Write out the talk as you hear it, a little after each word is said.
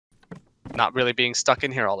not really being stuck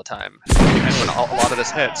in here all the time. And when a lot of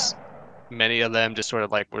this hits, many of them just sort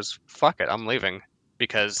of like was fuck it, I'm leaving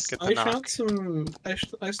because I shot some.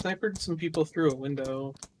 I sniped some people through a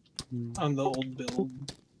window on the old build.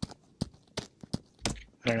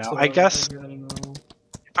 I don't know. So, I guess I don't know.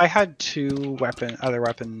 if I had other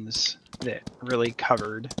weapons that really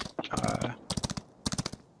covered,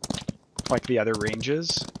 like the other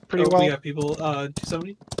ranges pretty well. We got people.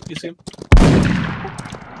 270. You see him?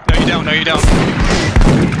 No, you don't. No, you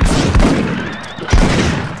don't.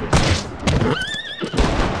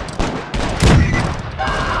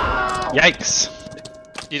 Yikes!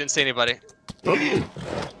 You didn't see anybody.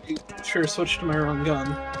 Sure, switch to my wrong gun.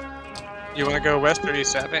 You want to go west or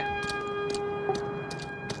east, Abby?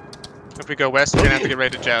 If we go west, we're gonna have to get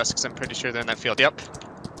ready to joust because I'm pretty sure they're in that field. Yep,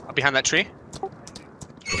 behind that tree.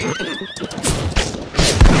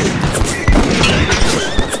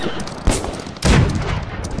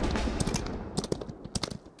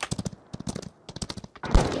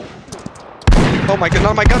 Oh my god,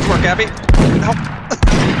 none of my guns work, Abby! Help!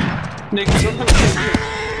 Nick,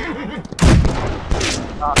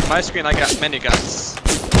 On my screen I got many guns.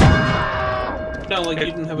 no, like you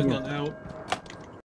didn't have a gun out.